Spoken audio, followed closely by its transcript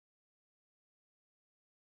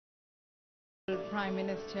Prime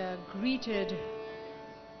Minister greeted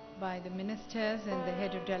by the ministers and the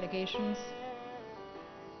head of delegations.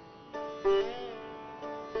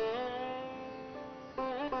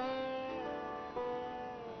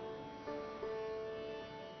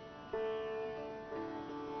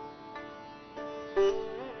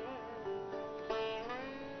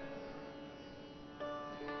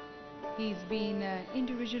 He's been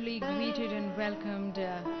individually greeted and welcomed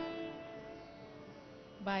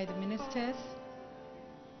by the ministers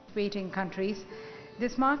waiting countries.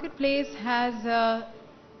 This marketplace has a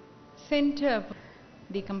center,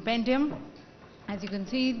 the compendium. As you can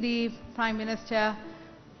see, the Prime Minister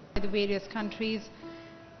of the various countries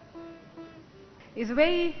is a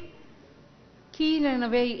very keen and a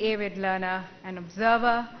very avid learner and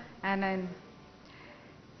observer, and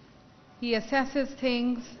he assesses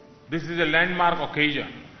things. This is a landmark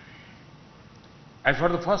occasion, as for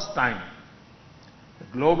the first time,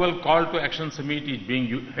 the Global Call to Action Summit is being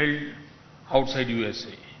held outside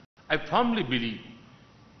USA. I firmly believe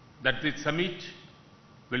that this summit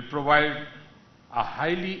will provide a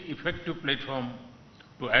highly effective platform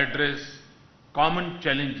to address common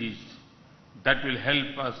challenges that will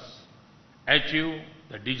help us achieve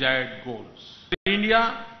the desired goals. In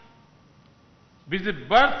India, with the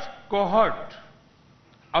birth cohort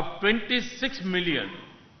of 26 million,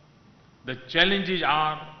 the challenges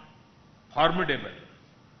are formidable,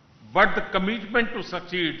 but the commitment to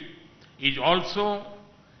succeed is also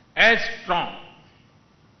as strong.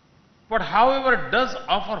 What, however, does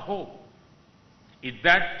offer hope is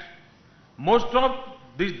that most of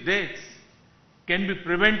these deaths can be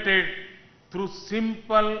prevented through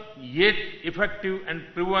simple yet effective and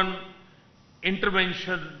proven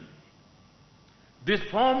intervention. This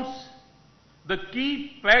forms the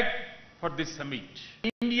key fact for this summit.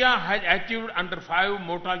 India has achieved under 5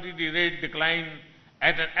 mortality rate decline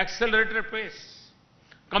at an accelerated pace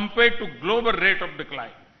compared to global rate of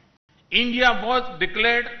decline. India was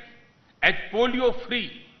declared as polio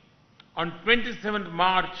free on 27th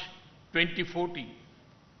March 2014.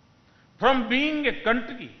 From being a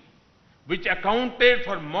country which accounted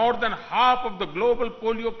for more than half of the global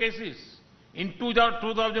polio cases in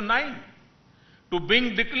 2009, to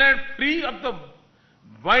being declared free of the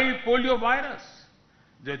wild polio virus,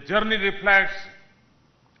 the journey reflects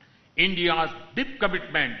India's deep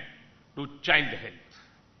commitment to child health.